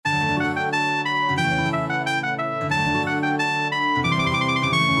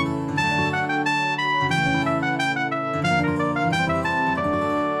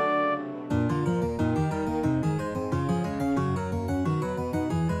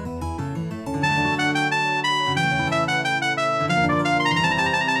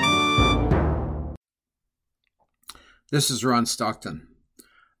This is Ron Stockton.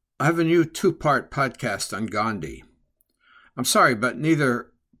 I have a new two-part podcast on Gandhi. I'm sorry, but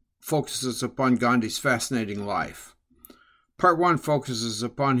neither focuses upon Gandhi's fascinating life. Part 1 focuses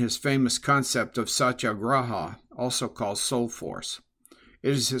upon his famous concept of Satyagraha, also called soul force.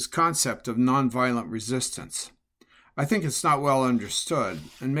 It is his concept of nonviolent resistance. I think it's not well understood,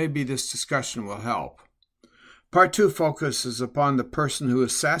 and maybe this discussion will help. Part 2 focuses upon the person who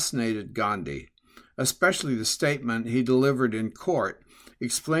assassinated Gandhi, especially the statement he delivered in court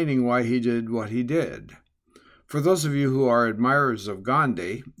explaining why he did what he did. For those of you who are admirers of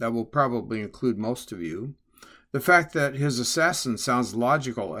Gandhi, that will probably include most of you, the fact that his assassin sounds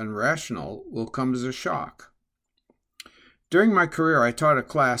logical and rational will come as a shock. During my career, I taught a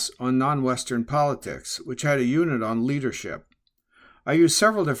class on non-Western politics, which had a unit on leadership. I used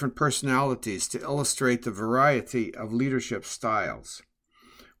several different personalities to illustrate the variety of leadership styles.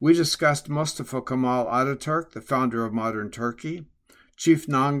 We discussed Mustafa Kemal Ataturk, the founder of modern Turkey, Chief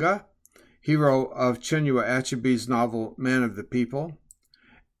Nanga, hero of Chinua Achebe's novel Man of the People,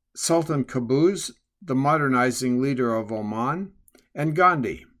 Sultan Qaboos, the modernizing leader of Oman, and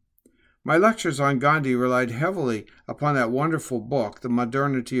Gandhi. My lectures on Gandhi relied heavily upon that wonderful book, The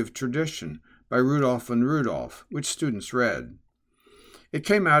Modernity of Tradition, by Rudolph and Rudolph, which students read. It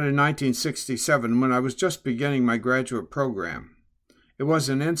came out in 1967 when I was just beginning my graduate program. It was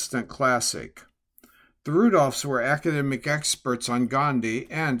an instant classic. The Rudolphs were academic experts on Gandhi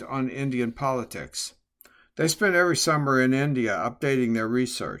and on Indian politics. They spent every summer in India updating their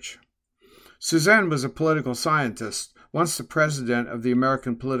research. Suzanne was a political scientist, once the president of the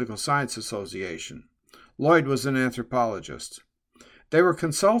American Political Science Association. Lloyd was an anthropologist. They were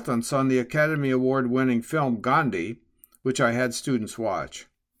consultants on the Academy Award-winning film Gandhi, which I had students watch.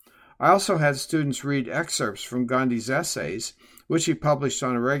 I also had students read excerpts from Gandhi's essays, which he published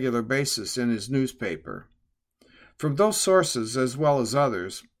on a regular basis in his newspaper. From those sources, as well as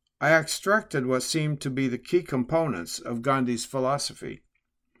others, I extracted what seemed to be the key components of Gandhi's philosophy.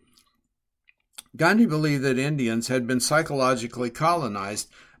 Gandhi believed that Indians had been psychologically colonized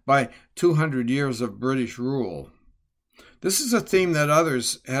by 200 years of British rule. This is a theme that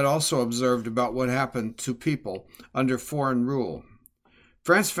others had also observed about what happened to people under foreign rule.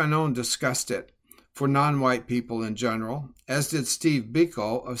 Frantz Fanon discussed it for non-white people in general, as did Steve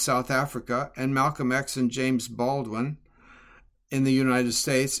Biko of South Africa and Malcolm X and James Baldwin in the United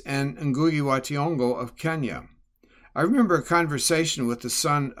States and Ngugi wa Thiong'o of Kenya. I remember a conversation with the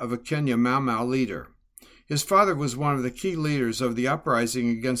son of a Kenya Mau Mau leader. His father was one of the key leaders of the uprising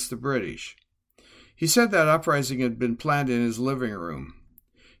against the British. He said that uprising had been planned in his living room.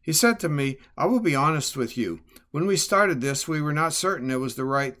 He said to me, "I will be honest with you. When we started this, we were not certain it was the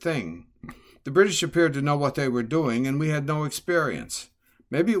right thing. The British appeared to know what they were doing, and we had no experience.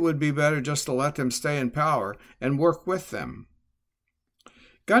 Maybe it would be better just to let them stay in power and work with them."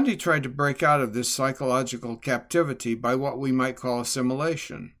 Gandhi tried to break out of this psychological captivity by what we might call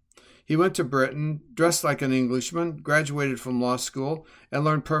assimilation. He went to Britain, dressed like an Englishman, graduated from law school, and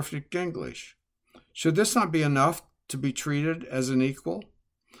learned perfect English. Should this not be enough to be treated as an equal?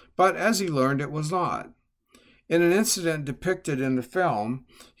 But as he learned, it was not. In an incident depicted in the film,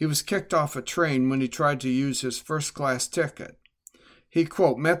 he was kicked off a train when he tried to use his first-class ticket. He,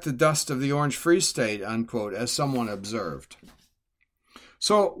 quote, met the dust of the Orange Free State, unquote, as someone observed.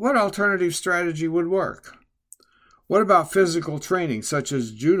 So what alternative strategy would work? What about physical training, such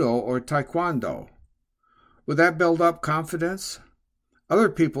as judo or taekwondo? Would that build up confidence? Other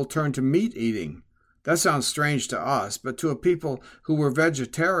people turned to meat eating. That sounds strange to us, but to a people who were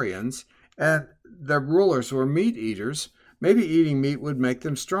vegetarians and their rulers were meat eaters, maybe eating meat would make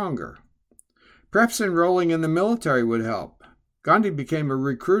them stronger. Perhaps enrolling in the military would help. Gandhi became a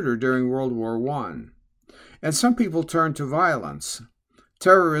recruiter during World War I. And some people turned to violence.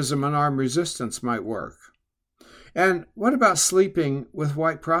 Terrorism and armed resistance might work. And what about sleeping with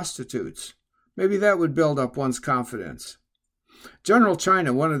white prostitutes? Maybe that would build up one's confidence. General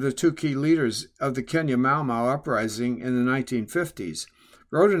China, one of the two key leaders of the Kenya Mau Mau uprising in the 1950s,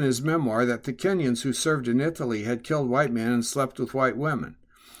 wrote in his memoir that the Kenyans who served in Italy had killed white men and slept with white women,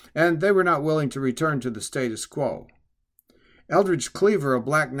 and they were not willing to return to the status quo. Eldridge Cleaver, a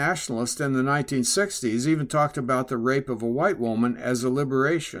black nationalist in the 1960s, even talked about the rape of a white woman as a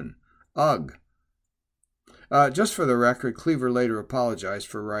liberation. Ugh. Just for the record, Cleaver later apologized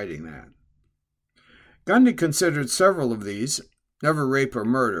for writing that. Gandhi considered several of these, never rape or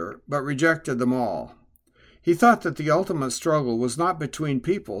murder, but rejected them all. He thought that the ultimate struggle was not between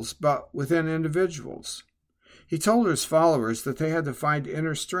peoples, but within individuals. He told his followers that they had to find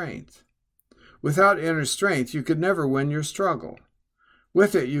inner strength. Without inner strength, you could never win your struggle.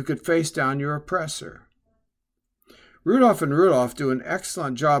 With it, you could face down your oppressor. Rudolph and Rudolph do an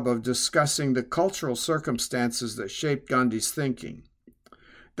excellent job of discussing the cultural circumstances that shaped Gandhi's thinking.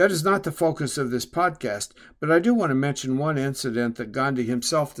 That is not the focus of this podcast, but I do want to mention one incident that Gandhi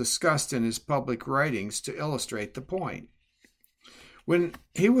himself discussed in his public writings to illustrate the point. When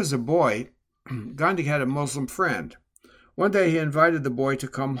he was a boy, Gandhi had a Muslim friend. One day he invited the boy to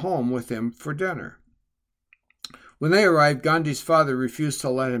come home with him for dinner. When they arrived, Gandhi's father refused to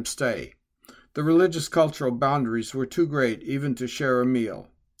let him stay. The religious cultural boundaries were too great even to share a meal.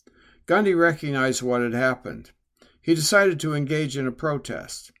 Gandhi recognized what had happened. He decided to engage in a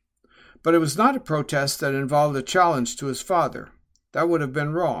protest. But it was not a protest that involved a challenge to his father. That would have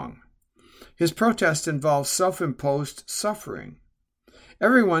been wrong. His protest involved self-imposed suffering.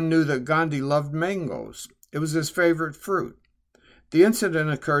 Everyone knew that Gandhi loved mangoes. It was his favorite fruit. The incident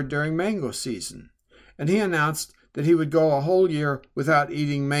occurred during mango season, and he announced that he would go a whole year without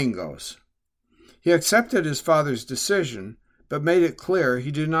eating mangoes. He accepted his father's decision, but made it clear he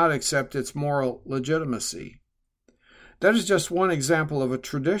did not accept its moral legitimacy. That is just one example of a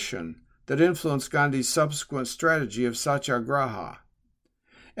tradition that influenced Gandhi's subsequent strategy of Satyagraha,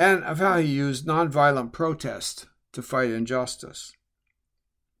 and of how he used nonviolent protest to fight injustice.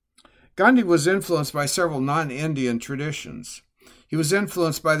 Gandhi was influenced by several non-Indian traditions. He was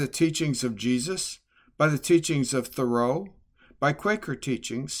influenced by the teachings of Jesus, by the teachings of Thoreau, by Quaker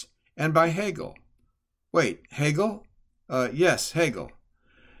teachings, and by Hegel. Wait, Hegel? Yes, Hegel.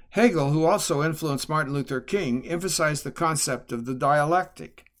 Hegel, who also influenced Martin Luther King, emphasized the concept of the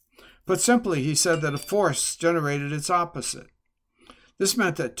dialectic. Put simply, he said that a force generated its opposite. This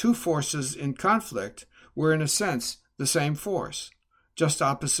meant that two forces in conflict were, in a sense, the same force, just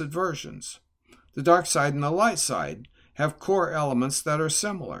opposite versions. The dark side and the light side have core elements that are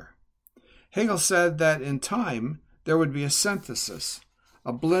similar. Hegel said that in time there would be a synthesis,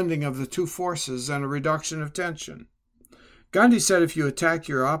 a blending of the two forces and a reduction of tension. Gandhi said if you attack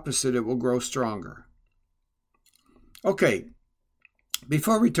your opposite, it will grow stronger. Okay,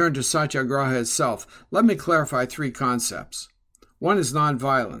 before we turn to Satyagraha itself, let me clarify three concepts. One is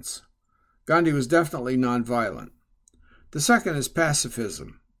nonviolence. Gandhi was definitely nonviolent. The second is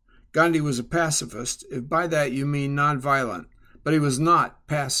pacifism. Gandhi was a pacifist, if by that you mean nonviolent, but he was not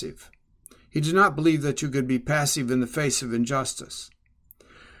passive. He did not believe that you could be passive in the face of injustice.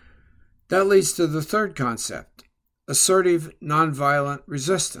 That leads to the third concept, assertive, nonviolent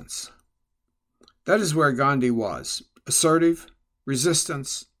resistance. That is where Gandhi was, assertive,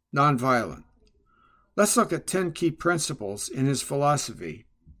 resistance, nonviolent. Let's look at 10 key principles in his philosophy,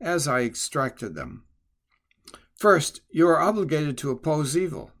 as I extracted them. First, you are obligated to oppose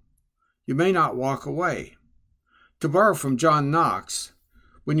evil. You may not walk away. To borrow from John Knox,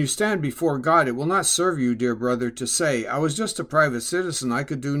 when you stand before God, it will not serve you, dear brother, to say, I was just a private citizen, I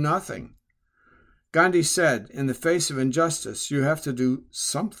could do nothing. Gandhi said, in the face of injustice, you have to do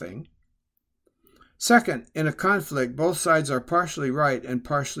something. Second, in a conflict, both sides are partially right and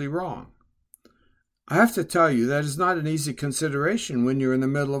partially wrong. I have to tell you, that is not an easy consideration when you're in the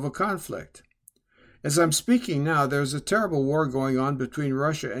middle of a conflict. As I'm speaking now, there's a terrible war going on between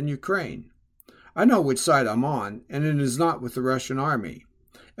Russia and Ukraine. I know which side I'm on, and it is not with the Russian army.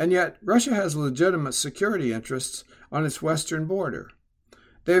 And yet, Russia has legitimate security interests on its western border.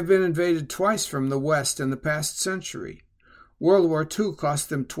 They have been invaded twice from the west in the past century. World War II cost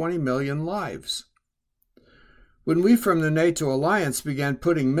them 20 million lives. When we from the NATO alliance began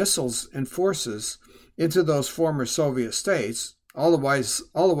putting missiles and forces into those former Soviet states, all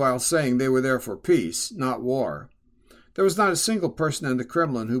the while saying they were there for peace, not war, there was not a single person in the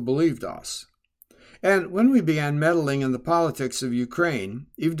Kremlin who believed us. And when we began meddling in the politics of Ukraine,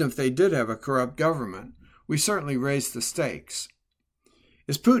 even if they did have a corrupt government, we certainly raised the stakes.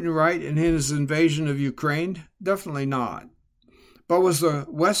 Is Putin right in his invasion of Ukraine? Definitely not. But was the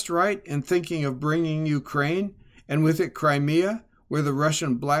West right in thinking of bringing Ukraine, and with it Crimea, where the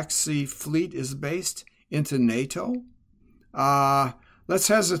Russian Black Sea Fleet is based, into NATO? Let's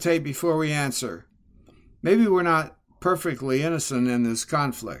hesitate before we answer. Maybe we're not perfectly innocent in this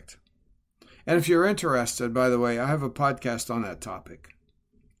conflict. And if you're interested, by the way, I have a podcast on that topic.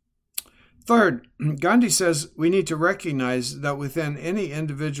 Third, Gandhi says we need to recognize that within any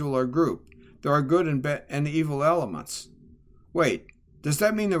individual or group, there are good and evil elements. Wait, does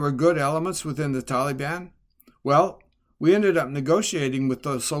that mean there were good elements within the Taliban? Well, we ended up negotiating with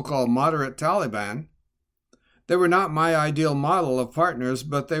the so-called moderate Taliban. They were not my ideal model of partners,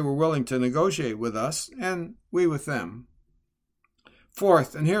 but they were willing to negotiate with us, and we with them.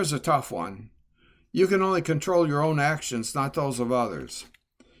 Fourth, and here's a tough one, you can only control your own actions, not those of others.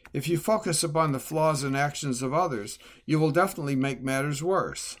 If you focus upon the flaws and actions of others, you will definitely make matters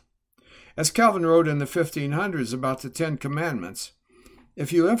worse. As Calvin wrote in the 1500s about the Ten Commandments,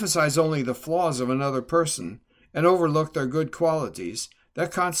 if you emphasize only the flaws of another person and overlook their good qualities,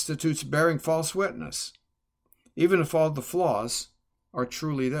 that constitutes bearing false witness, even if all the flaws are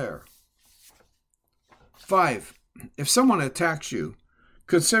truly there. 5. If someone attacks you,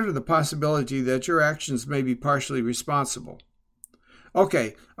 consider the possibility that your actions may be partially responsible.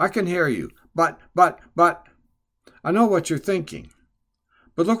 Okay, I can hear you, but, I know what you're thinking.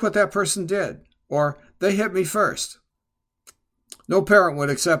 But look what that person did, or they hit me first. No parent would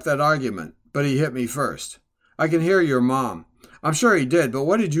accept that argument, but he hit me first. I can hear your mom. I'm sure he did, but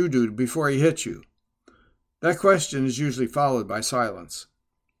what did you do before he hit you? That question is usually followed by silence.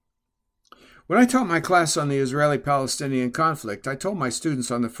 When I taught my class on the Israeli-Palestinian conflict, I told my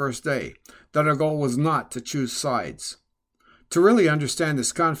students on the first day that our goal was not to choose sides. To really understand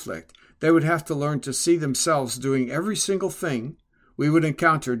this conflict, they would have to learn to see themselves doing every single thing we would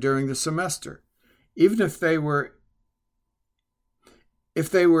encounter during the semester, even if they were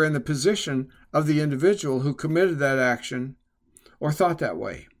in the position of the individual who committed that action or thought that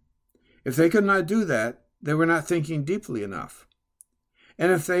way. If they could not do that, they were not thinking deeply enough.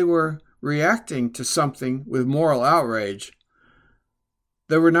 And if they were reacting to something with moral outrage,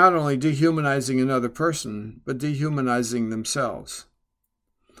 they were not only dehumanizing another person, but dehumanizing themselves.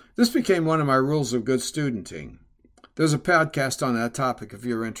 This became one of my rules of good studenting. There's a podcast on that topic if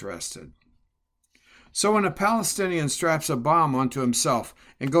you're interested. So when a Palestinian straps a bomb onto himself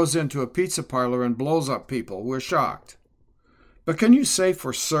and goes into a pizza parlor and blows up people, we're shocked. But can you say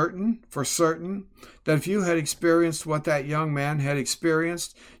for certain, that if you had experienced what that young man had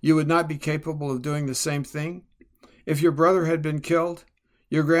experienced, you would not be capable of doing the same thing? If your brother had been killed,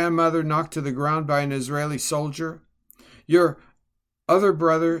 your grandmother knocked to the ground by an Israeli soldier, your other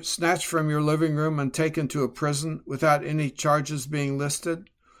brother snatched from your living room and taken to a prison without any charges being listed,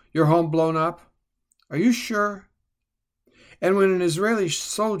 your home blown up, are you sure? And when an Israeli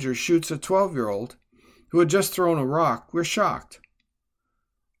soldier shoots a 12-year-old who had just thrown a rock, we're shocked.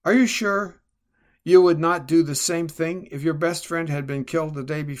 Are you sure you would not do the same thing if your best friend had been killed the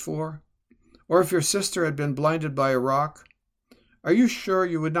day before? Or if your sister had been blinded by a rock? Are you sure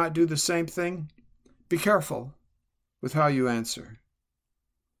you would not do the same thing? Be careful with how you answer.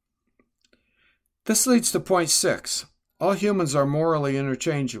 This leads to point 6. All humans are morally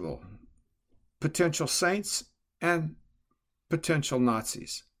interchangeable. Potential saints and potential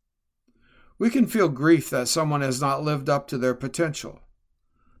Nazis. We can feel grief that someone has not lived up to their potential,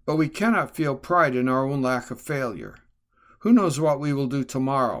 but we cannot feel pride in our own lack of failure. Who knows what we will do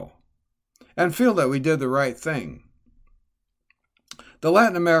tomorrow? And feel that we did the right thing. The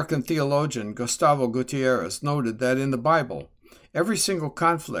Latin American theologian Gustavo Gutierrez noted that in the Bible, every single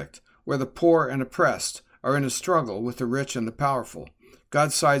conflict where the poor and oppressed are in a struggle with the rich and the powerful,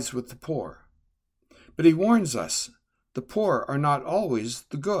 God sides with the poor. But he warns us, the poor are not always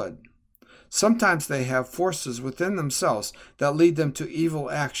the good. Sometimes they have forces within themselves that lead them to evil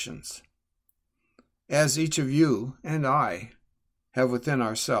actions, as each of you and I have within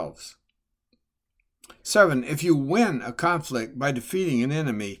ourselves. 7. If you win a conflict by defeating an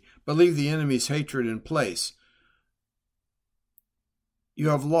enemy, but leave the enemy's hatred in place, you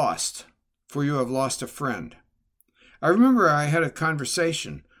have lost, for you have lost a friend. I remember I had a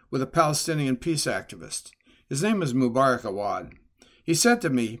conversation with a Palestinian peace activist. His name is Mubarak Awad. He said to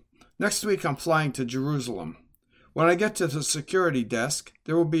me, "Next week I'm flying to Jerusalem. When I get to the security desk,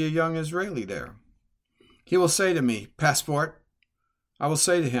 there will be a young Israeli there. He will say to me, 'Passport?' I will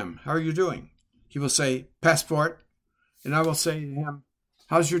say to him, 'How are you doing?' He will say, 'Passport?' And I will say to him,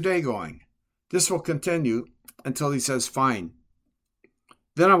 'How's your day going?' This will continue until he says, 'Fine.'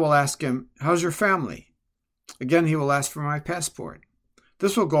 Then I will ask him, 'How's your family?' Again, he will ask for my passport.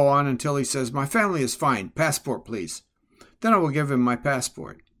 This will go on until he says, 'My family is fine. Passport, please.' Then I will give him my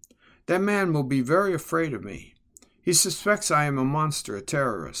passport. That man will be very afraid of me. He suspects I am a monster, a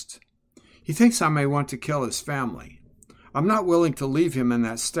terrorist. He thinks I may want to kill his family. I'm not willing to leave him in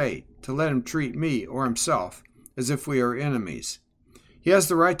that state, to let him treat me or himself as if we are enemies. He has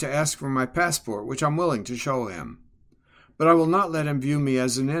the right to ask for my passport, which I'm willing to show him. But I will not let him view me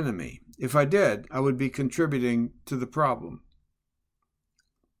as an enemy. If I did, I would be contributing to the problem."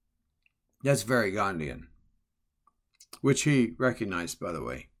 That's very Gandhian, which he recognized, by the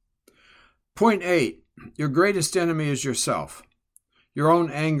way. Point 8. Your greatest enemy is yourself. Your own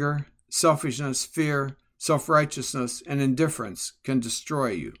anger, selfishness, fear, self-righteousness, and indifference can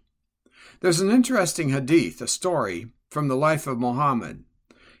destroy you. There's an interesting hadith, a story, from the life of Muhammad.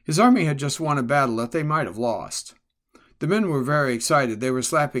 His army had just won a battle that they might have lost. The men were very excited. They were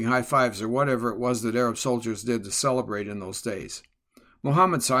slapping high fives or whatever it was that Arab soldiers did to celebrate in those days.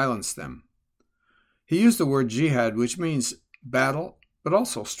 Muhammad silenced them. He used the word jihad, which means battle, but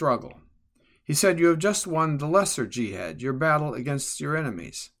also struggle. He said, you have just won the lesser jihad, your battle against your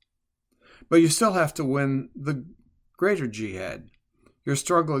enemies. But you still have to win the greater jihad, your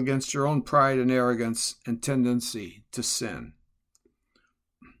struggle against your own pride and arrogance and tendency to sin.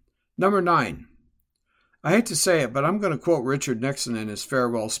 Number 9. I hate to say it, but I'm going to quote Richard Nixon in his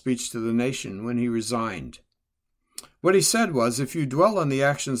farewell speech to the nation when he resigned. What he said was, if you dwell on the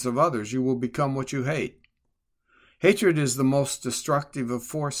actions of others, you will become what you hate. Hatred is the most destructive of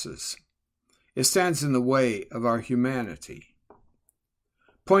forces. It stands in the way of our humanity.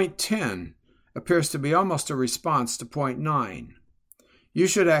 Point 10 appears to be almost a response to point 9. You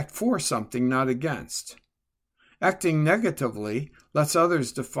should act for something, not against. Acting negatively lets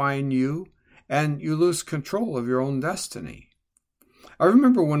others define you, and you lose control of your own destiny. I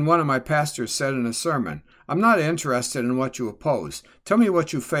remember when one of my pastors said in a sermon, I'm not interested in what you oppose. Tell me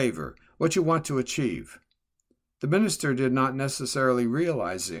what you favor, what you want to achieve. The minister did not necessarily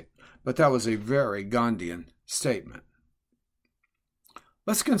realize it, but that was a very Gandhian statement.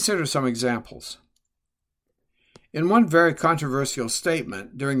 Let's consider some examples. In one very controversial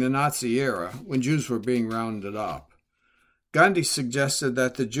statement during the Nazi era, when Jews were being rounded up, Gandhi suggested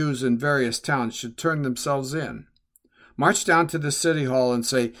that the Jews in various towns should turn themselves in. March down to the city hall and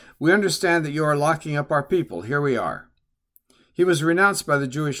say, we understand that you are locking up our people. Here we are. He was renounced by the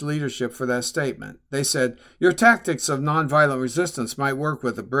Jewish leadership for that statement. They said, your tactics of nonviolent resistance might work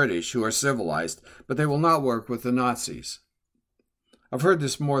with the British, who are civilized, but they will not work with the Nazis. I've heard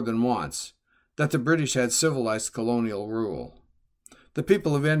this more than once, that the British had civilized colonial rule. The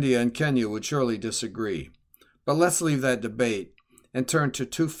people of India and Kenya would surely disagree. But let's leave that debate and turn to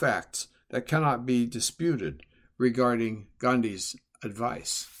two facts that cannot be disputed regarding Gandhi's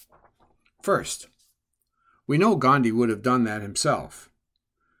advice. First, we know Gandhi would have done that himself.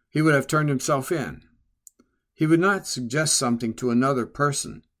 He would have turned himself in. He would not suggest something to another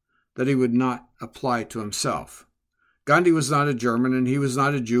person that he would not apply to himself. Gandhi was not a German and he was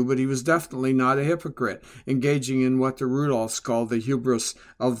not a Jew, but he was definitely not a hypocrite, engaging in what the Rudolphs called the hubris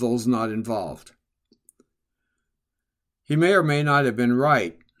of those not involved. He may or may not have been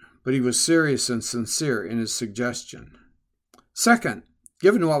right, but he was serious and sincere in his suggestion. Second,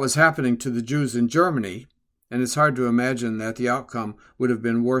 given what was happening to the Jews in Germany, and it's hard to imagine that the outcome would have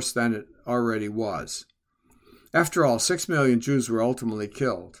been worse than it already was. After all, 6 million Jews were ultimately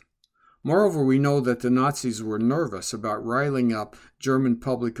killed. Moreover, we know that the Nazis were nervous about riling up German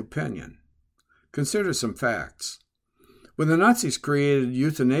public opinion. Consider some facts. When the Nazis created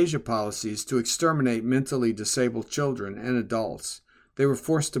euthanasia policies to exterminate mentally disabled children and adults, they were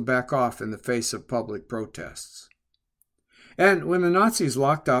forced to back off in the face of public protests. And when the Nazis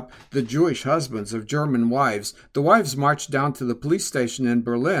locked up the Jewish husbands of German wives, the wives marched down to the police station in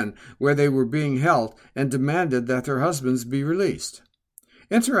Berlin where they were being held and demanded that their husbands be released.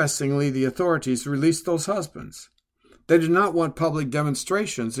 Interestingly, the authorities released those husbands. They did not want public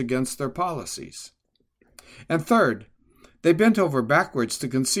demonstrations against their policies. And third, they bent over backwards to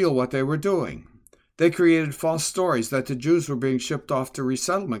conceal what they were doing. They created false stories that the Jews were being shipped off to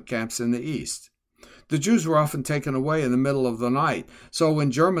resettlement camps in the East. The Jews were often taken away in the middle of the night, so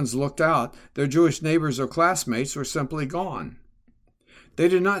when Germans looked out, their Jewish neighbors or classmates were simply gone. They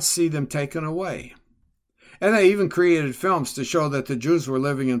did not see them taken away. And they even created films to show that the Jews were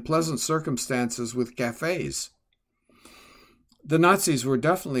living in pleasant circumstances with cafes. The Nazis were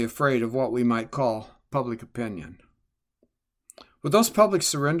definitely afraid of what we might call public opinion. Would those public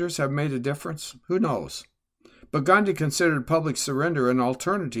surrenders have made a difference? Who knows? But Gandhi considered public surrender an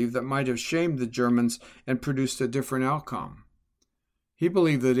alternative that might have shamed the Germans and produced a different outcome. He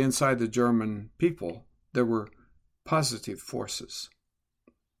believed that inside the German people there were positive forces.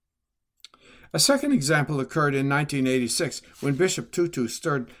 A second example occurred in 1986 when Bishop Tutu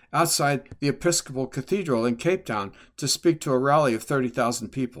stood outside the Episcopal Cathedral in Cape Town to speak to a rally of 30,000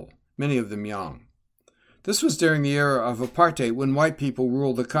 people, many of them young. This was during the era of apartheid when white people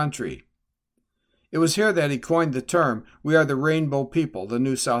ruled the country. It was here that he coined the term, "We are the rainbow people, the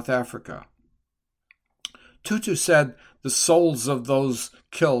new South Africa." Tutu said, "The souls of those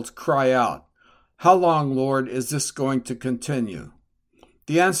killed cry out, 'How long, Lord, is this going to continue?'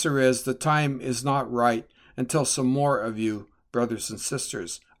 The answer is, the time is not right until some more of you, brothers and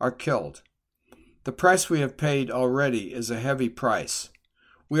sisters, are killed. The price we have paid already is a heavy price.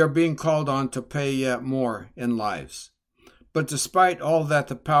 We are being called on to pay yet more in lives. But despite all that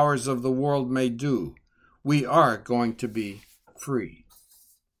the powers of the world may do, we are going to be free."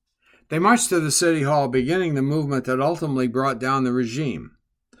 They marched to the city hall, beginning the movement that ultimately brought down the regime.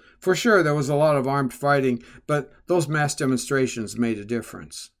 For sure, there was a lot of armed fighting, but those mass demonstrations made a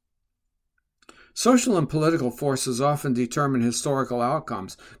difference. Social and political forces often determine historical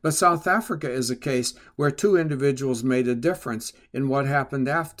outcomes, but South Africa is a case where two individuals made a difference in what happened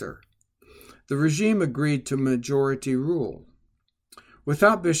after. The regime agreed to majority rule.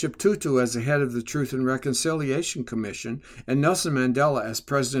 Without Bishop Tutu as the head of the Truth and Reconciliation Commission and Nelson Mandela as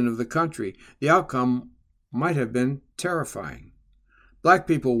president of the country, the outcome might have been terrifying. Black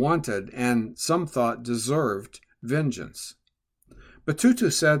people wanted, and some thought deserved, vengeance. But Tutu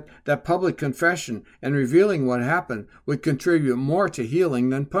said that public confession and revealing what happened would contribute more to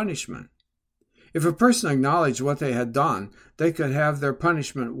healing than punishment. If a person acknowledged what they had done, they could have their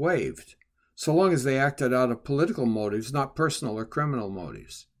punishment waived, so long as they acted out of political motives, not personal or criminal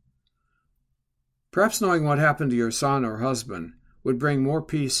motives. Perhaps knowing what happened to your son or husband would bring more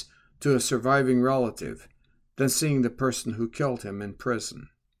peace to a surviving relative than seeing the person who killed him in prison.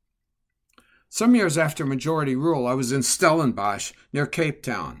 Some years after majority rule, I was in Stellenbosch, near Cape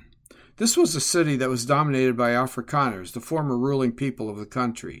Town. This was a city that was dominated by Afrikaners, the former ruling people of the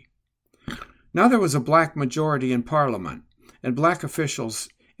country. Now there was a black majority in Parliament, and black officials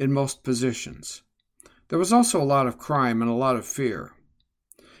in most positions. There was also a lot of crime and a lot of fear.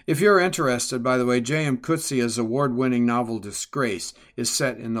 If you're interested, by the way, J.M. Coetzee's award-winning novel Disgrace is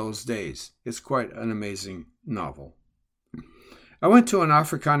set in those days. It's quite an amazing novel. I went to an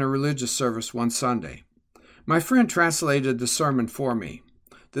Afrikaner religious service one Sunday. My friend translated the sermon for me.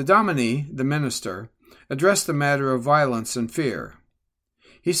 The dominee, the minister, addressed the matter of violence and fear.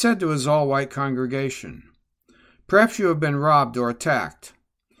 He said to his all-white congregation, "Perhaps you have been robbed or attacked.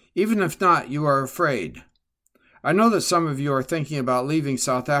 Even if not, you are afraid. I know that some of you are thinking about leaving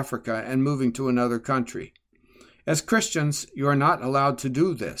South Africa and moving to another country. As Christians, you are not allowed to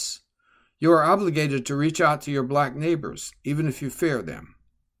do this. You are obligated to reach out to your black neighbors, even if you fear them.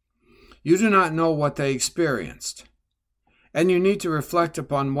 You do not know what they experienced, and you need to reflect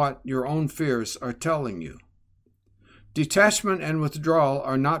upon what your own fears are telling you. Detachment and withdrawal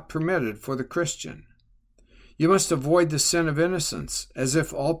are not permitted for the Christian. You must avoid the sin of innocence, as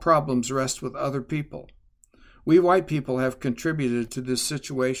if all problems rest with other people. We white people have contributed to this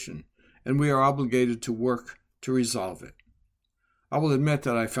situation, and we are obligated to work to resolve it." I will admit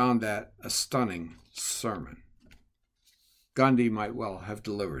that I found that a stunning sermon. Gandhi might well have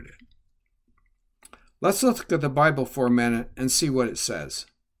delivered it. Let's look at the Bible for a minute and see what it says.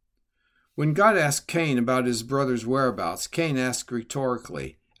 When God asked Cain about his brother's whereabouts, Cain asked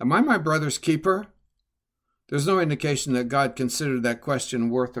rhetorically, "Am I my brother's keeper?" There's no indication that God considered that question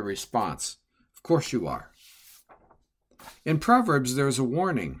worth a response. Of course you are. In Proverbs, there is a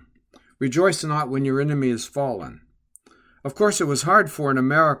warning. Rejoice not when your enemy is fallen. Of course, it was hard for an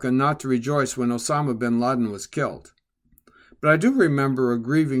American not to rejoice when Osama bin Laden was killed. But I do remember a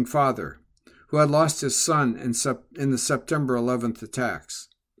grieving father who had lost his son in the September 11th attacks.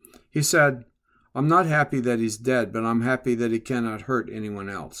 He said, "I'm not happy that he's dead, but I'm happy that he cannot hurt anyone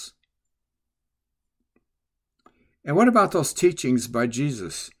else." And what about those teachings by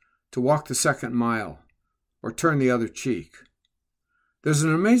Jesus to walk the second mile or turn the other cheek? There's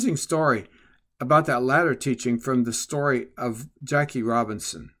an amazing story about that latter teaching from the story of Jackie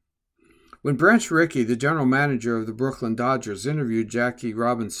Robinson. When Branch Rickey, the general manager of the Brooklyn Dodgers, interviewed Jackie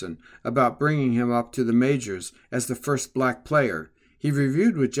Robinson about bringing him up to the majors as the first black player, he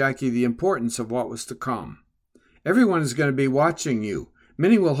reviewed with Jackie the importance of what was to come. "Everyone is going to be watching you.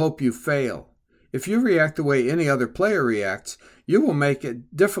 Many will hope you fail. If you react the way any other player reacts, you will make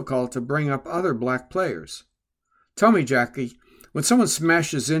it difficult to bring up other black players. Tell me, Jackie, when someone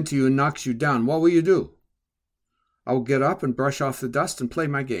smashes into you and knocks you down, what will you do?" "I will get up and brush off the dust and play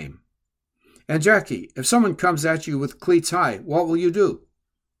my game." "And Jackie, if someone comes at you with cleats high, what will you do?"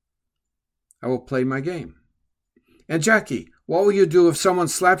 "I will play my game." "And Jackie, what will you do if someone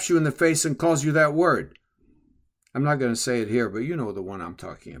slaps you in the face and calls you that word?" I'm not going to say it here, but you know the one I'm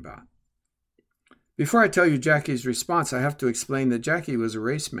talking about. Before I tell you Jackie's response, I have to explain that Jackie was a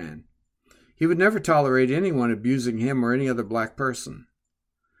race man. He would never tolerate anyone abusing him or any other black person.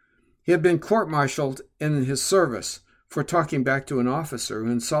 He had been court-martialed in his service for talking back to an officer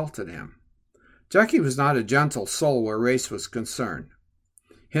who insulted him. Jackie was not a gentle soul where race was concerned.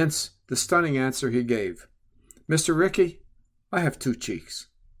 Hence, the stunning answer he gave. "Mr. Rickey, I have two cheeks."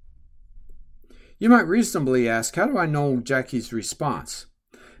 You might reasonably ask, how do I know Jackie's response?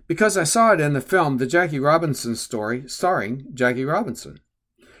 Because I saw it in the film The Jackie Robinson Story, starring Jackie Robinson.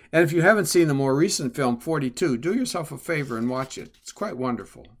 And if you haven't seen the more recent film, 42, do yourself a favor and watch it. It's quite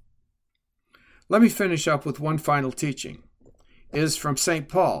wonderful. Let me finish up with one final teaching. It is from St.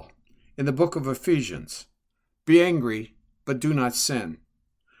 Paul in the book of Ephesians. "Be angry, but do not sin."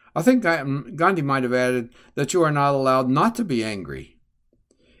 I think Gandhi might have added that you are not allowed not to be angry.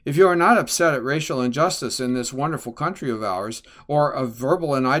 If you are not upset at racial injustice in this wonderful country of ours, or of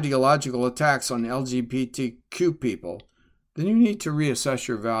verbal and ideological attacks on LGBTQ people, then you need to reassess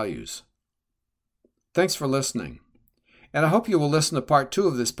your values. Thanks for listening. And I hope you will listen to part 2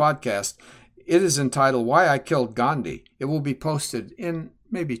 of this podcast. It is entitled Why I Killed Gandhi. It will be posted in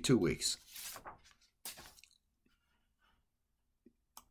maybe 2 weeks.